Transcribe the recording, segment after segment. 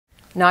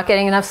not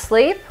getting enough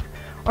sleep,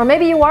 or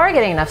maybe you are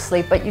getting enough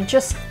sleep, but you're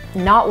just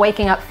not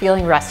waking up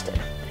feeling rested.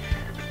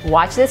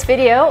 Watch this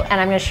video and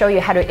I'm going to show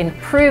you how to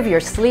improve your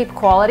sleep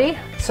quality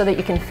so that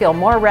you can feel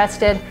more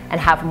rested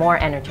and have more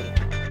energy.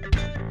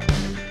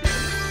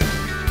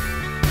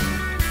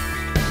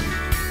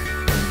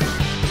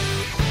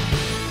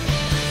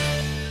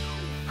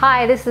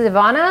 Hi, this is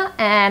Ivana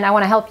and I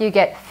want to help you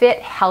get fit,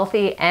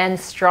 healthy, and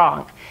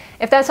strong.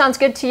 If that sounds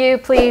good to you,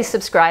 please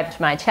subscribe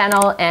to my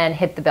channel and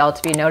hit the bell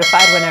to be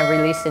notified when I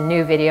release a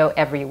new video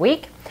every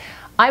week.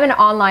 I'm an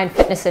online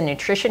fitness and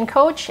nutrition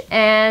coach,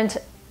 and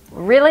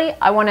really,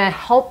 I want to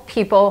help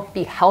people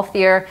be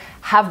healthier,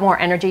 have more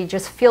energy,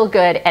 just feel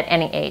good at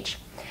any age.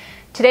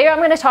 Today, I'm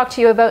going to talk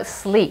to you about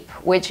sleep,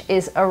 which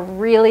is a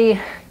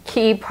really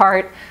key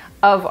part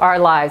of our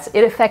lives.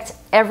 It affects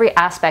every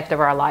aspect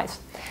of our lives.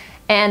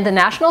 And the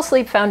National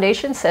Sleep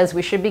Foundation says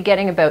we should be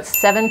getting about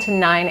 7 to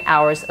 9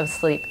 hours of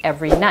sleep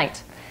every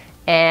night.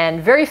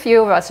 And very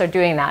few of us are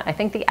doing that. I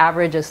think the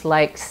average is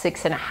like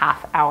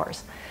 6.5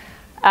 hours.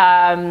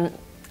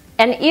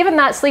 And even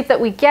that sleep that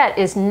we get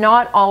is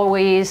not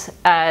always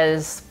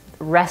as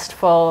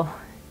restful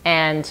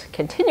and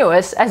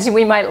continuous as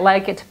we might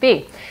like it to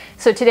be.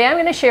 So today I'm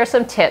going to share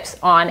some tips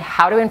on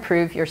how to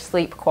improve your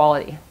sleep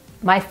quality.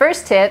 My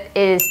first tip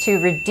is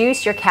to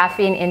reduce your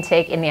caffeine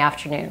intake in the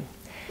afternoon.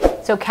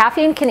 So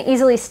caffeine can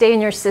easily stay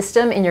in your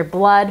system, in your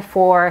blood,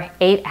 for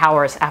 8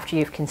 hours after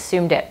you've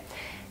consumed it.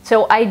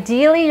 So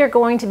ideally, you're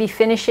going to be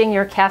finishing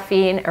your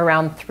caffeine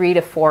around 3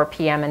 to 4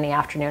 p.m. in the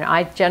afternoon.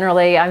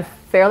 I'm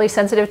fairly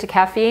sensitive to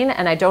caffeine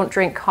and I don't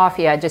drink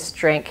coffee, I just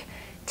drink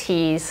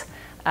teas.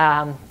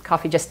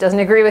 Coffee just doesn't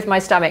agree with my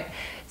stomach.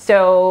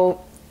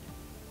 So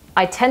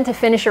I tend to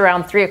finish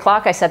around 3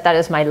 o'clock. I set that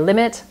as my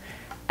limit.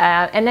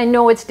 And I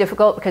know it's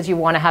difficult because you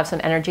want to have some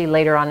energy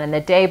later on in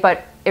the day,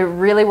 but it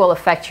really will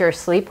affect your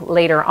sleep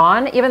later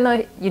on, even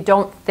though you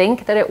don't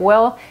think that it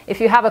will.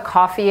 If you have a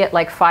coffee at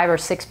like 5 or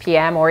 6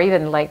 p.m., or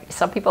even like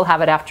some people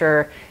have it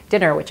after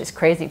dinner, which is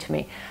crazy to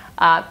me,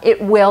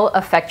 it will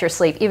affect your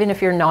sleep, even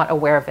if you're not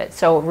aware of it.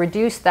 So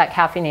reduce that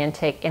caffeine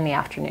intake in the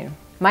afternoon.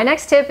 My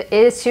next tip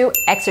is to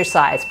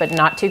exercise, but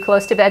not too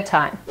close to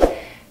bedtime.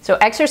 So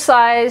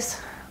exercise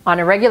on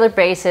a regular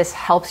basis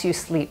helps you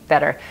sleep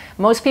better.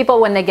 Most people,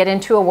 when they get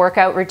into a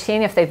workout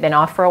routine, if they've been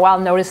off for a while,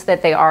 notice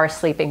that they are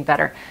sleeping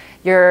better.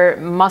 Your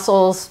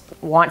muscles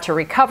want to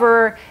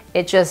recover.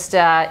 It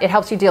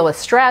helps you deal with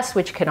stress,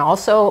 which can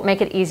also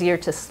make it easier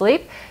to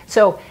sleep.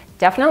 So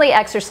definitely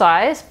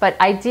exercise, but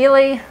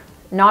ideally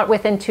not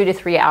within 2 to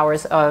 3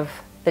 hours of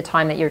the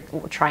time that you're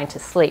trying to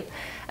sleep.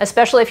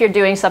 Especially if you're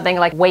doing something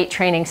like weight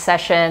training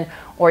session,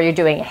 or you're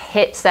doing a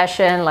HIIT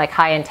session, like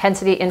high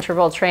intensity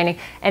interval training,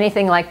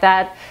 anything like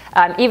that.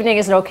 Evening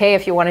is okay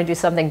if you want to do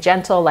something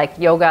gentle like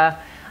yoga,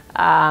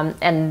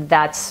 and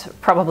that's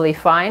probably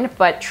fine,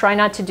 but try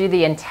not to do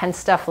the intense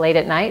stuff late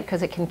at night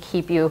because it can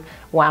keep you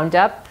wound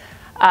up.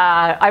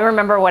 I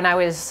remember when I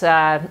was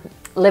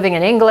living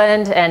in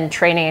England and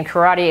training in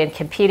karate and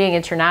competing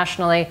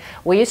internationally,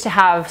 we used to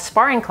have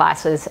sparring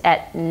classes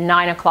at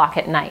 9 o'clock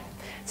at night.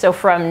 So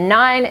from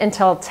 9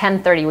 until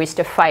 10:30 we used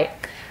to fight.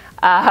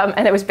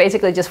 And it was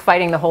basically just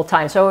fighting the whole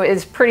time. So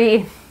it's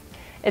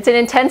an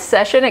intense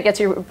session. It gets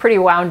you pretty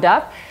wound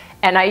up.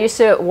 And I used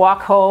to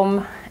walk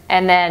home,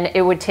 and then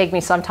it would take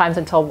me sometimes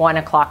until 1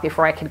 o'clock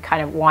before I could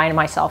kind of wind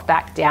myself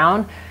back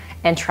down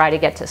and try to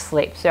get to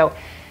sleep. So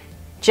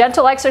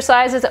gentle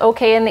exercise is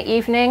okay in the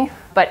evening,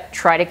 but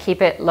try to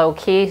keep it low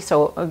key,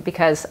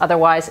 because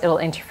otherwise it'll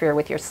interfere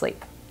with your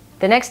sleep.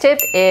 The next tip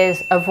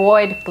is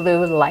avoid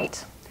blue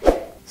light.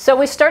 So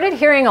we started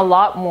hearing a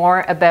lot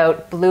more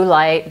about blue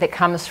light that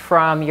comes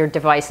from your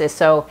devices.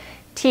 So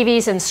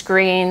TVs and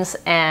screens,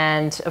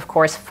 and of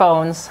course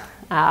phones,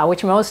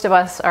 which most of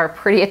us are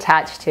pretty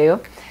attached to.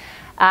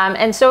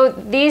 And so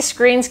these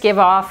screens give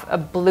off a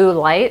blue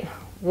light,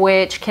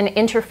 which can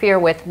interfere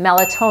with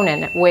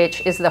melatonin,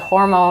 which is the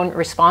hormone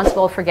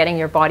responsible for getting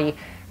your body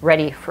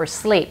ready for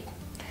sleep.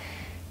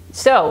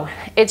 So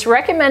it's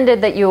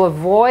recommended that you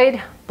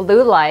avoid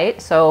blue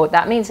light, so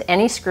that means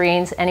any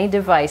screens, any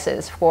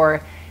devices,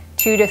 for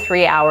 2 to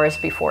 3 hours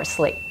before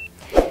sleep.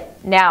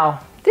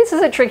 Now, this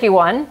is a tricky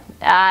one,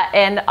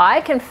 and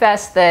I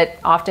confess that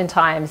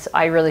oftentimes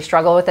I really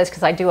struggle with this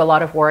because I do a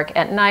lot of work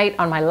at night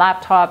on my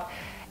laptop,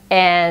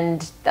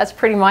 and that's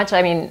pretty much,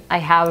 I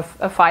have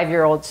a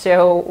 5-year-old,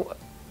 so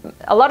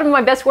a lot of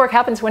my best work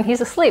happens when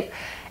he's asleep,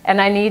 and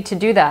I need to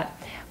do that.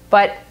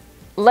 But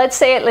let's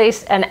say at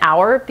least an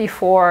hour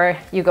before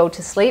you go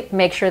to sleep,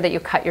 make sure that you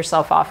cut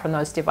yourself off from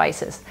those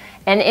devices.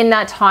 And in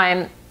that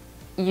time,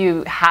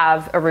 you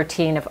have a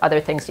routine of other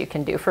things you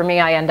can do. For me,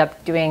 I end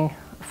up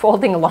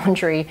folding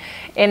laundry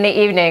in the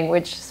evening,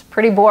 which is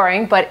pretty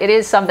boring, but it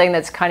is something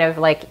that's kind of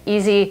like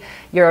easy.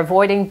 You're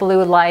avoiding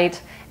blue light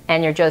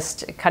and you're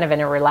just kind of in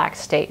a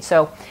relaxed state.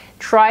 So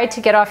try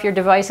to get off your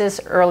devices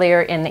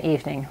earlier in the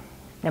evening.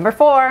 Number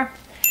 4,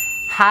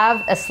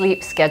 have a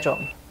sleep schedule.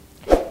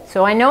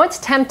 So I know it's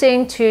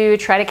tempting to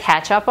try to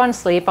catch up on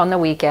sleep on the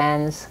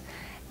weekends,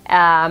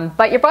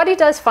 but your body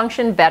does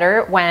function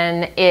better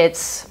when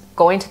it's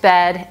going to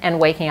bed and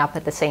waking up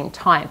at the same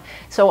time.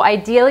 So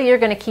ideally, you're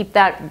going to keep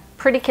that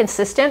pretty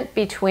consistent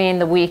between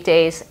the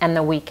weekdays and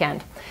the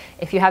weekend.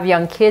 If you have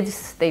young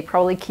kids, they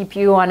probably keep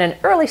you on an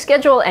early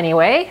schedule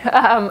anyway.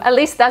 At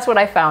least that's what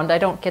I found. I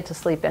don't get to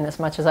sleep in as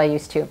much as I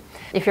used to.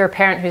 If you're a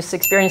parent who's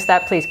experienced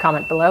that, please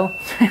comment below.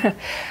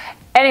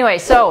 Anyway,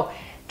 so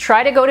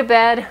try to go to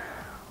bed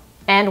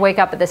and wake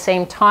up at the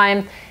same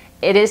time.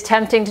 It is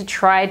tempting to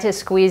try to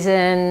squeeze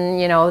in,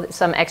 you know,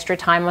 some extra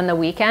time on the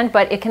weekend,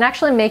 but it can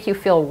actually make you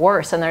feel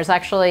worse. And there's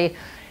actually,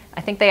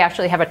 I think they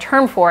actually have a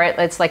term for it.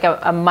 It's like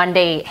a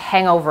Monday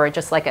hangover,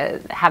 just like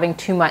having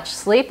too much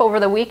sleep over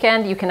the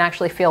weekend. You can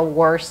actually feel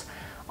worse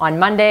on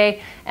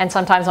Monday, and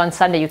sometimes on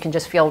Sunday you can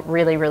just feel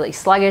really, really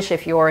sluggish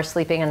if you're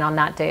sleeping in on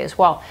that day as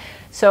well.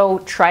 So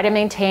try to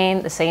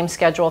maintain the same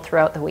schedule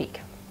throughout the week.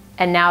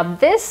 And now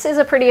this is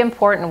a pretty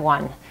important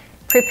one.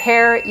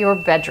 Prepare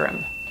your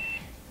bedroom.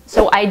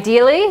 So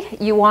ideally,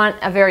 you want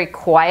a very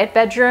quiet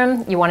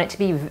bedroom. You want it to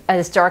be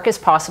as dark as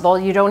possible.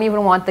 You don't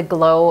even want the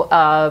glow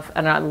of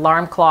an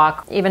alarm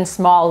clock, even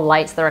small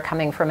lights that are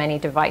coming from any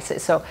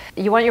devices. So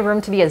you want your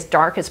room to be as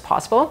dark as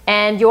possible.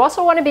 And you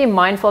also want to be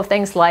mindful of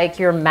things like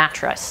your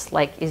mattress.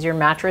 Like, is your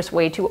mattress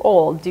way too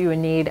old? Do you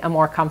need a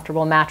more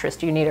comfortable mattress?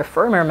 Do you need a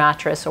firmer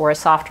mattress or a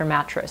softer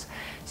mattress?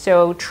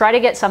 So try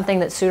to get something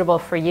that's suitable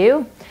for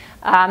you.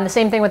 The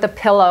same thing with the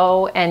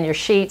pillow and your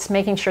sheets,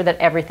 making sure that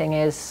everything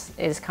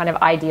is kind of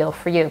ideal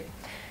for you.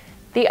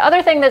 The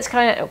other thing that's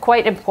kind of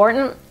quite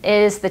important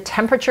is the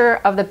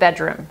temperature of the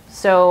bedroom.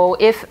 So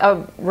if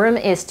a room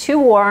is too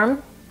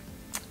warm,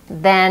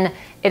 then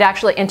it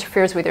actually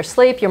interferes with your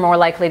sleep. You're more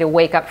likely to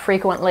wake up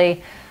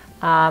frequently.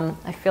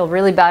 I feel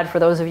really bad for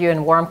those of you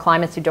in warm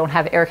climates who don't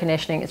have air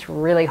conditioning. It's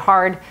really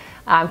hard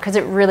because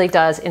it really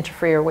does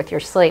interfere with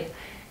your sleep.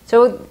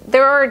 So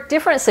there are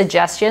different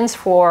suggestions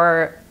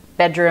for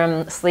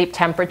bedroom sleep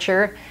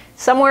temperature.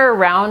 Somewhere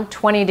around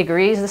 20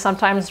 degrees is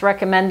sometimes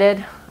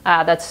recommended.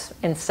 That's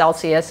in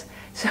Celsius.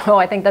 So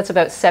I think that's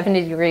about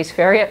 70 degrees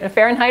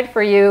Fahrenheit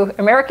for you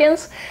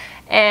Americans,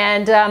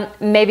 and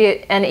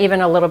maybe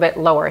even a little bit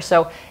lower.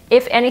 So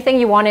if anything,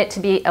 you want it to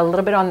be a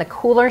little bit on the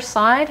cooler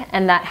side,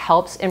 and that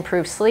helps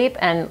improve sleep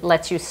and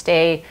lets you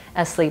stay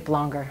asleep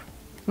longer.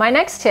 My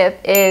next tip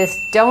is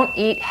don't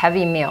eat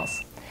heavy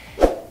meals.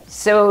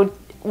 So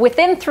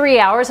within 3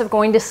 hours of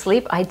going to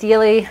sleep,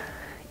 ideally,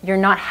 you're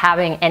not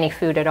having any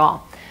food at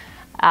all.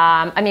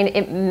 I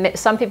mean,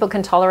 some people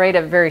can tolerate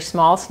a very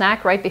small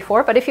snack right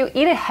before, but if you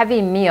eat a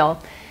heavy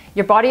meal,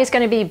 your body is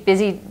going to be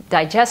busy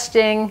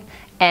digesting,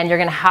 and you're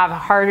going to have a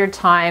harder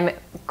time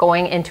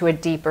going into a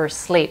deeper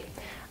sleep.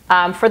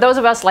 For those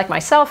of us like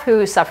myself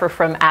who suffer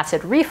from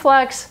acid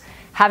reflux,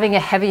 having a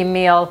heavy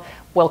meal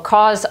will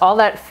cause all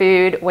that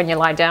food, when you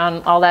lie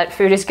down, all that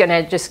food is going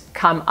to just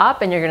come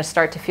up, and you're going to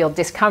start to feel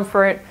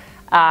discomfort.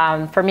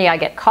 For me, I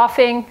get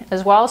coughing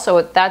as well,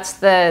 so that's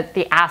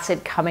the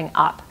acid coming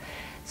up.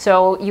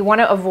 So you want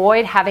to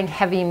avoid having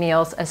heavy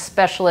meals,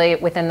 especially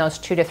within those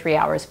 2 to 3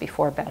 hours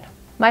before bed.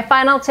 My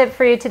final tip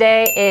for you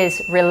today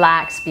is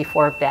relax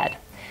before bed.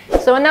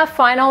 So in that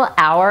final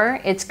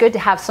hour, it's good to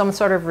have some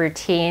sort of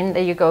routine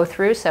that you go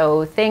through.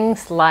 So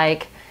things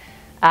like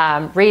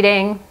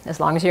reading,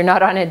 as long as you're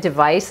not on a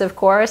device, of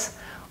course,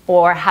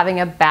 or having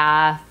a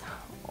bath,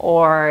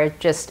 or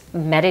just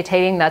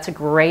meditating. That's a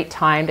great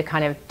time to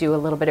kind of do a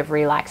little bit of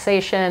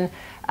relaxation.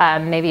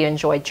 Maybe you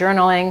enjoy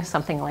journaling,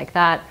 something like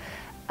that.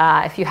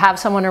 If you have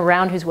someone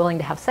around who's willing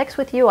to have sex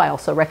with you, I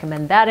also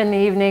recommend that in the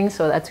evening,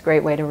 so that's a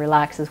great way to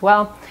relax as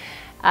well.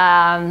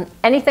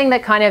 Anything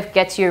that kind of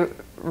gets you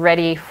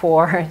ready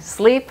for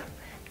sleep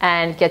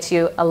and gets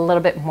you a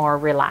little bit more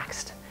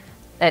relaxed.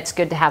 It's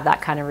good to have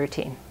that kind of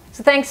routine.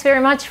 So thanks very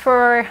much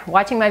for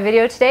watching my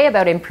video today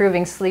about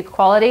improving sleep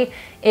quality.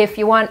 If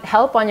you want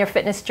help on your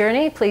fitness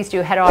journey, please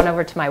do head on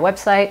over to my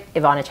website,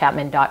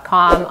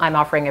 ivanachapman.com. I'm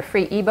offering a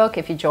free ebook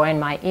if you join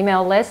my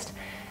email list.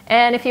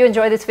 And if you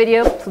enjoy this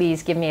video,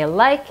 please give me a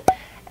like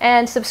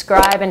and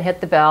subscribe and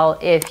hit the bell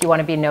if you want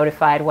to be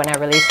notified when I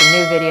release a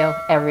new video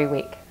every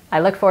week.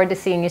 I look forward to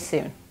seeing you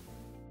soon.